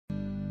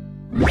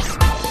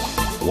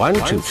1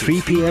 to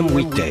 3 p.m.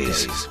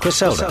 weekdays.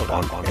 Griselda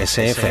on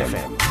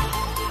SAFM.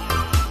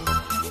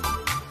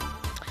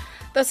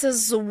 This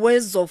is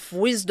Words of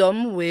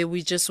Wisdom, where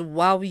we just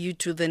wow you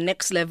to the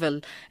next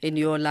level in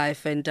your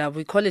life, and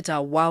we call it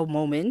our wow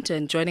moment.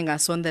 And joining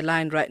us on the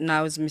line right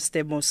now is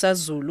Mr. Musa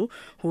Zulu,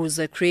 who is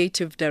a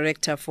creative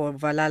director for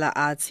Valhalla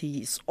Arts.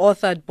 He's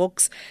authored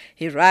books,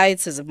 he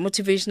writes, as a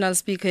motivational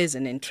speaker, he's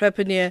an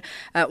entrepreneur.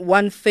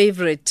 One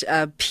favorite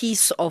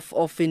piece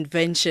of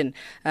invention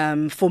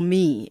for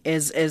me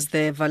is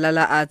the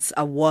Valhalla Arts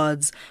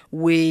Awards,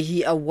 where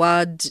he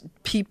awards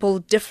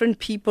different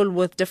people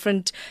with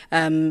different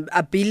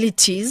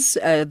abilities,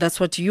 that's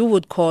what you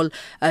would call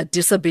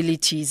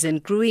disabilities,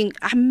 and growing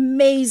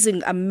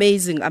amazing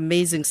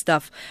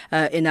stuff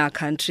in our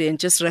country, and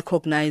just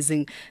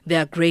recognizing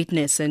their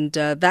greatness. And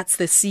that's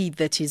the seed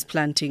that he's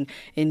planting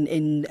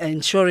in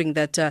ensuring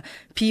that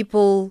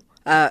people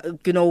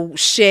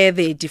share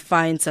their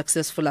defined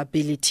successful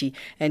ability.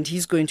 And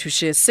he's going to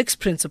share 6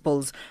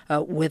 principles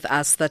with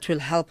us that will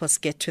help us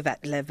get to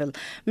that level.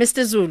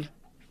 Mr. Zulu,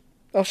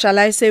 or shall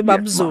I say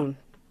Bab Zulu?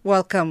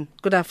 Welcome.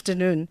 Good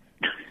afternoon.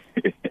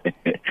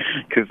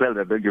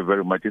 Griselda, thank you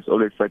very much. It's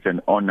always such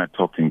an honor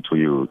talking to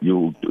you.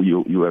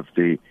 You have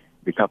the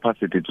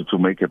capacity to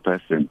make a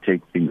person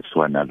take things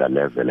to another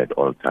level at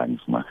all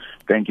times.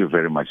 Thank you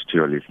very much to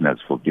your listeners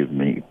for giving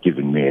me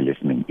a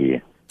listening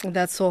ear.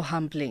 That's so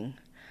humbling.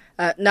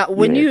 Now,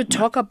 when you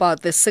talk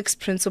about the 6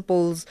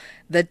 principles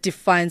that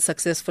define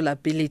successful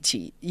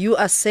ability, you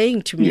are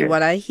saying to me,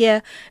 what I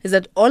hear is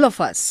that all of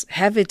us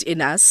have it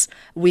in us.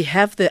 We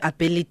have the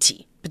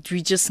ability, but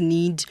we just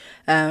need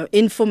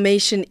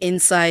information,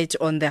 insight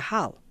on the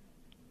how.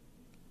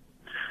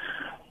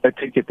 I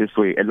take it this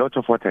way. A lot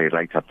of what I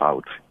write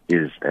about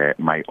is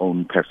my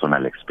own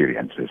personal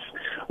experiences.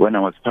 When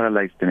I was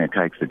paralyzed in a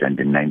car accident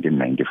in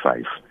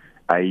 1995,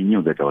 I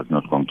knew that I was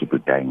not going to be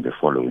dying the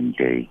following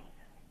day,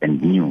 and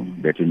knew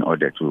that in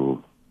order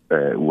to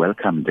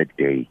welcome that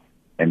day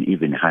and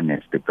even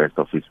harness the best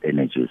of its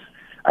energies,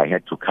 I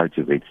had to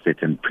cultivate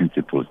certain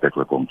principles that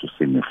were going to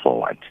see me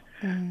forward.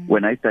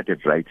 When I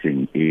started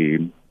writing,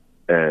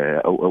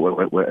 I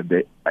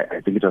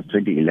think it was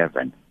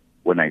 2011,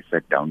 when I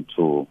sat down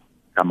to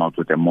come out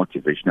with a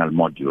motivational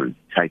module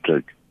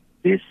titled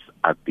This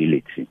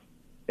Ability,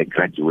 a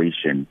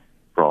graduation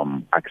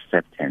from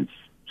acceptance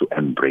to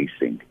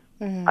embracing.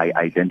 I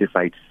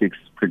identified 6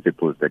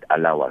 principles that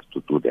allow us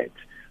to do that,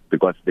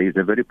 because there is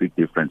a very big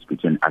difference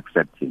between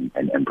accepting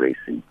and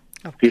embracing.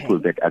 Okay. People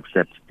that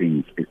accept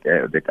things,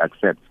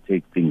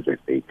 take things as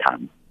they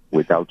come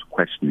without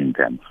questioning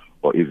them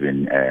or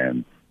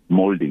even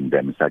molding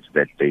them such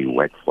that they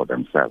work for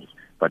themselves.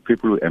 But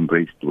people who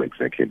embrace do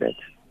exactly that.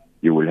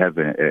 You will have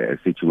a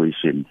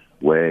situation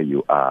where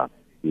you are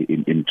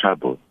in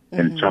trouble,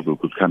 and trouble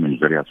could come in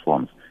various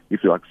forms.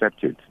 If you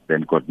accept it,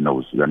 then God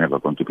knows you are never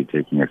going to be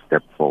taking a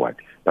step forward.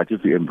 But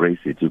if you embrace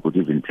it, you could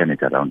even turn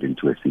it around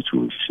into a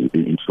situation,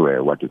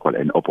 into what we call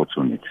an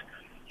opportunity.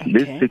 Okay.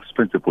 These 6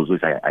 principles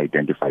which I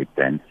identified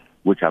then,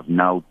 which I've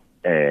now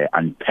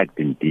unpacked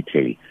in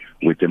detail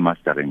with the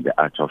Mastering the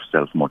Art of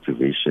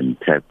Self-Motivation,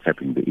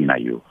 tapping the inner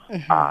you,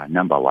 are: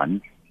 number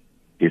 1,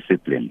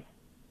 discipline.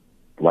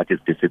 What is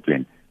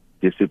discipline?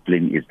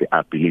 Discipline is the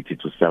ability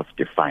to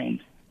self-define.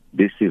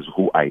 This is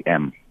who I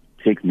am.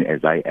 Take me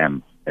as I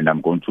am. And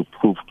I'm going to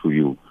prove to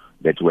you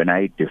that when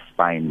I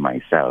define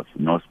myself,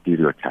 no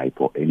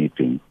stereotype or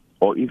anything,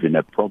 or even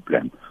a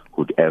problem,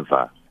 could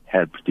ever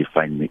help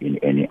define me in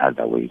any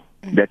other way.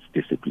 That's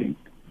discipline.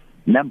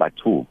 Number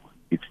 2,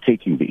 it's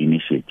taking the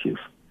initiative.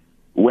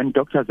 When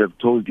doctors have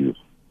told you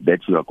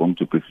that you are going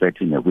to be sat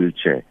in a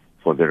wheelchair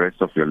for the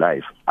rest of your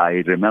life,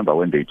 I remember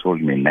when they told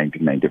me in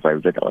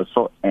 1995 that I was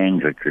so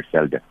angry,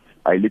 Griselda.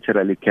 I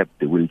literally kept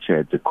the wheelchair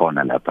at the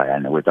corner,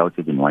 Lapayana, without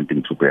even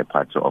wanting to be a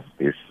part of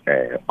this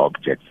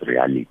object's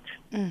reality.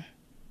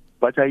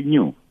 But I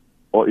knew,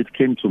 or it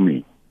came to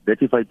me,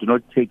 that if I do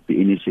not take the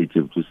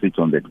initiative to sit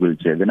on that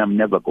wheelchair, then I'm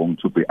never going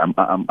to be.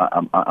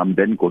 I'm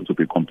then going to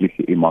be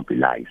completely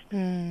immobilized.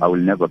 I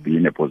will never be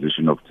in a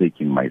position of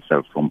taking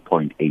myself from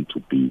point A to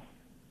B.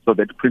 So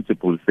that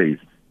principle says,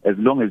 as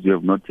long as you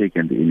have not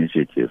taken the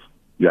initiative,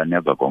 you are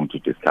never going to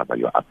discover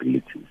your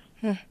abilities.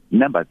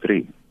 Number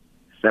 3.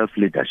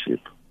 Self-leadership.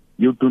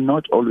 You do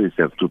not always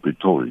have to be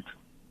told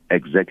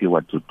exactly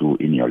what to do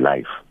in your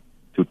life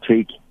to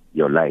take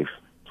your life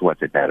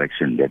towards a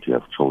direction that you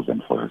have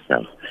chosen for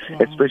yourself.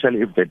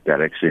 Especially if that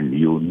direction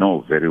you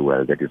know very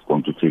well that is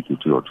going to take you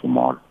to your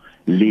tomorrow.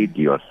 Lead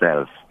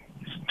yourself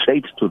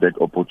straight to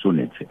that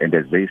opportunity. And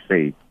as they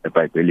say,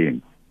 by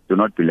Biblian, do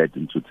not be led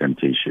into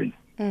temptation.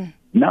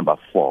 Number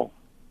 4,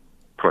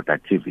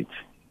 productivity.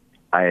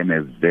 I am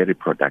a very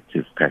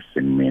productive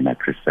person, Mina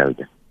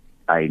Griselda.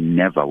 I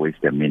never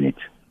waste a minute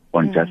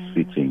on just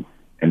sitting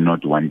and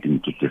not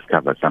wanting to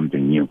discover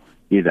something new,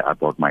 either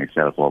about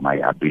myself or my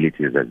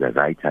abilities as a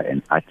writer,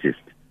 an artist,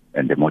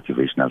 and a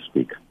motivational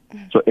speaker.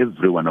 So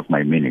every one of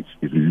my minutes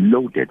is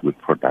loaded with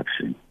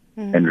production.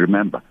 And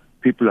remember,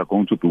 people are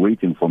going to be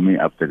waiting for me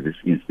after this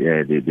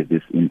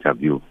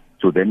interview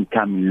to then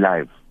come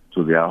live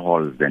to their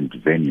halls and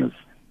venues,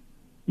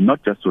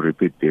 not just to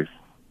repeat this,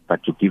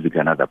 but to give it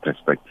another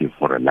perspective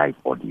for a live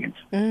audience.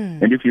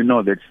 And if you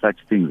know that such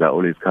things are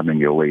always coming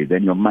your way,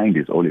 then your mind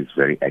is always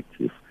very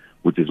active,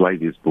 which is why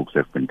these books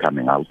have been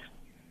coming out,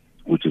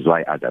 which is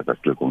why others are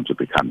still going to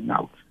be coming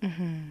out.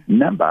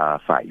 Number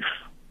 5,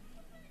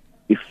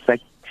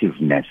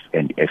 effectiveness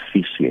and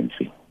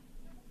efficiency.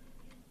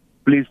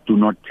 Please do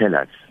not tell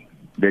us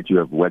that you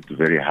have worked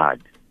very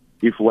hard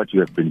if what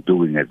you have been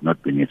doing has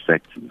not been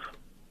effective.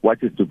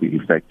 What is to be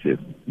effective?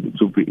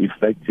 To be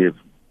effective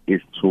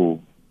is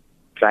to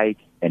strike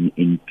an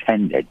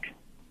intended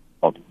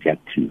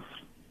objective.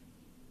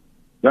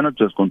 You're not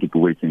just going to be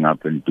waking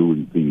up and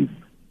doing things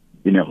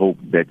in a hope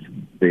that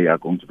they are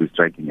going to be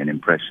striking an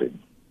impression.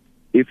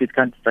 If it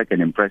can't strike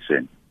an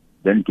impression,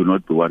 then do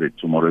not be worried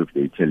tomorrow if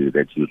they tell you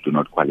that you do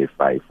not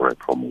qualify for a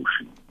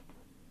promotion.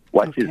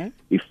 What is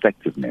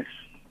effectiveness?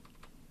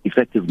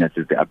 Effectiveness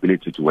is the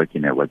ability to work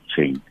in a work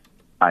chain.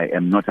 I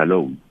am not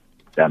alone.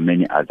 There are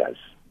many others,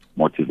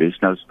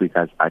 motivational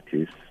speakers,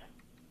 artists,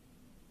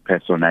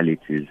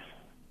 personalities,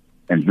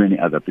 and many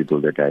other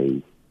people that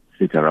I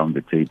sit around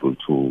the table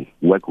to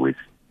work with.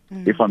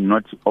 If I'm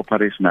not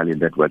operational in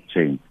that work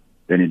chain,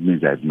 then it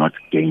means I have not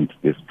gained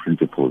this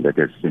principle that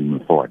has seen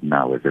me forward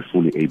now as a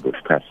fully able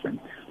person.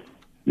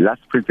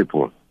 Last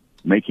principle,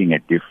 making a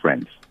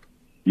difference.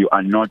 You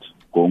are not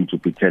going to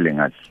be telling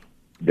us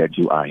that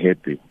you are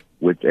happy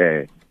with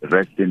a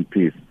rest in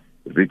peace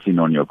written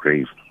on your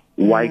grave.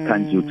 Why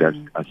can't you just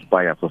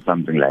aspire for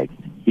something like,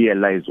 here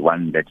lies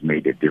one that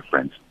made a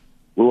difference?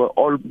 We were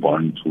all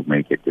born to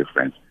make a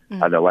difference.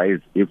 Otherwise,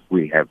 if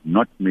we have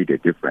not made a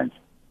difference,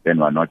 then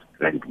we're not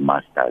grand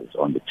masters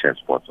on the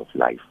chessboard of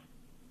life.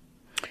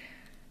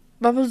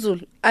 Baba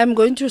Zulu, I'm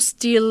going to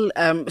steal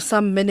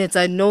some minutes.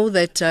 I know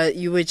that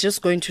you were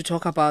just going to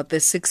talk about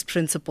the 6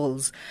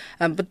 principles,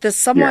 but there's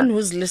someone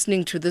who's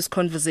listening to this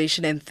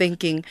conversation and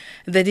thinking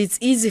that it's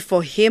easy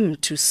for him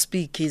to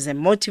speak. He's a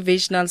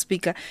motivational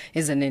speaker,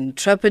 he's an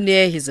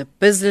entrepreneur, he's a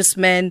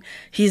businessman,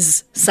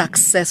 he's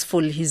successful,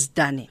 he's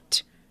done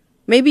it.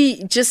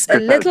 Maybe just a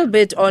little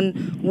bit on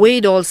where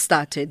it all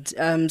started,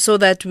 so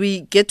that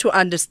we get to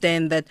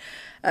understand that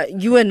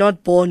you were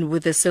not born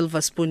with a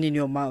silver spoon in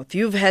your mouth.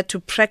 You've had to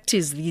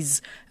practice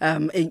these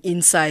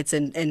insights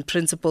and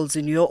principles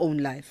in your own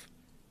life.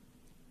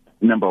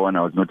 Number 1,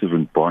 I was not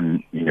even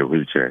born in a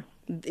wheelchair.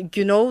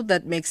 You know,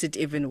 that makes it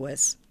even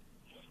worse.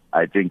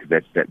 I think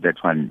that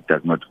one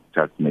does not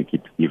just make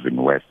it even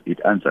worse. It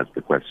answers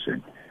the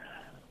question.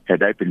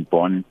 Had I been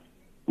born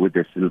with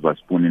a silver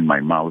spoon in my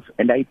mouth,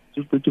 and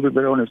to be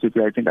very honest with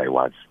you, I think I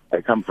was.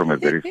 I come from a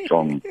very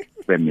strong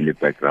family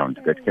background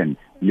that can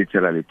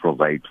literally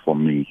provide for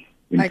me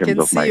in terms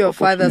of my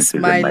opportunities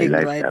and my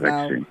life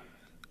direction. Now.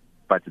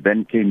 But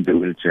then came the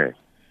wheelchair.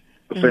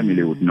 The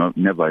family would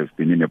never have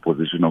been in a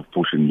position of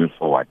pushing me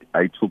forward.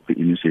 I took the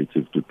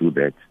initiative to do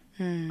that.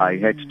 I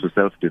had to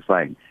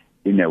self-define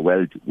in a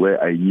world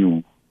where I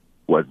knew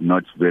was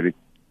not very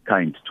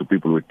kind to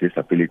people with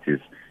disabilities.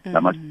 There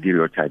must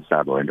stereotypes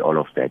and all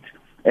of that.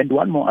 And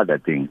one more other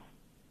thing,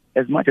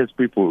 as much as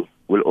people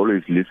will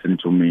always listen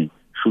to me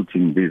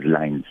shooting these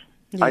lines,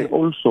 I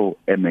also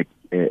am a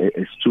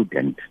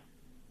student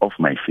of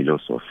my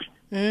philosophy.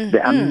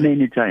 There are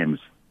many times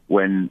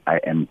when I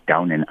am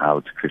down and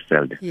out,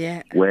 Christelle,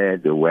 where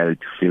the world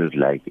feels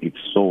like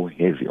it's so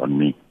heavy on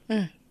me.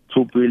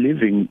 To be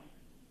living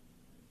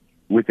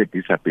with a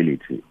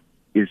disability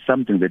is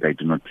something that I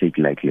do not take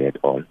lightly at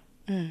all.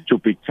 To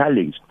be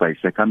challenged by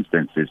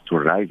circumstances to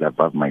rise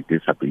above my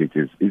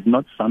disabilities is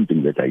not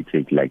something that I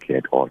take lightly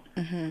at all.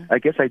 I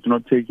guess I do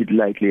not take it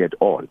lightly at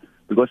all,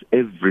 because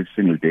every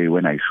single day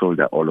when I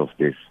shoulder all of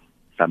this,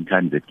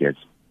 sometimes it gets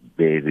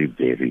very,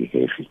 very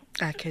heavy.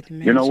 I can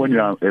imagine. You know, when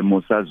you are a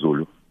Musa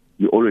Zulu,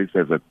 you're always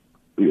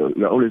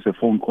a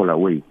phone call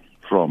away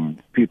from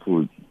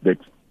people that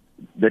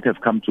have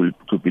come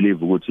to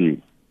believe what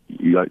you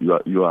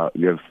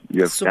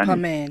have Superman.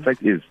 done. The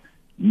fact is,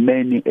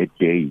 many a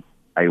day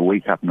I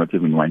wake up not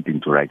even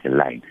wanting to write a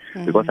line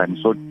because I'm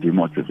so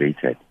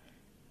demotivated.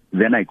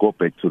 Then I go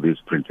back to these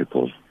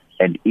principles,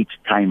 and each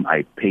time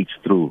I page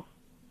through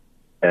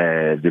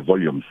the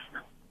volumes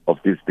of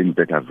these things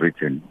that I've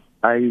written,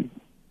 I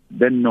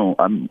then know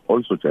I'm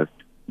also just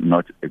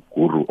not a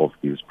guru of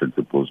these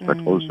principles,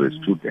 but also a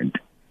student.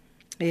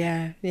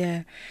 Yeah.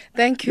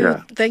 Thank you.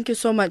 Yeah. Thank you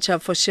so much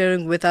for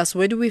sharing with us.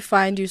 Where do we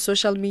find you?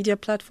 Social media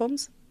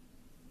platforms?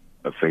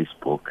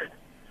 Facebook.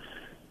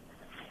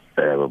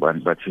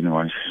 But you know,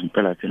 I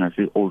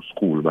say old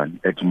school,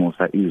 at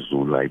Musa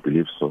Zulu, I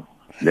believe so.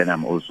 Then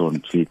I'm also on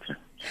Twitter,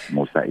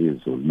 Musa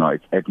Zulu. No,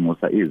 it's at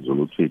Musa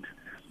Zulu Twitter.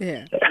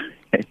 Yeah.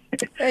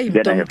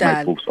 Then I have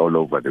my books all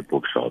over the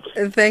bookshops.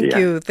 Thank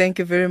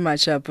you very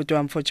much,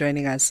 Putuam, for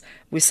joining us.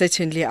 We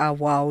certainly are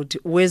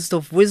wowed. Words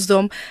of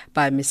Wisdom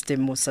by Mr.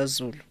 Musa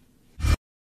Zulu.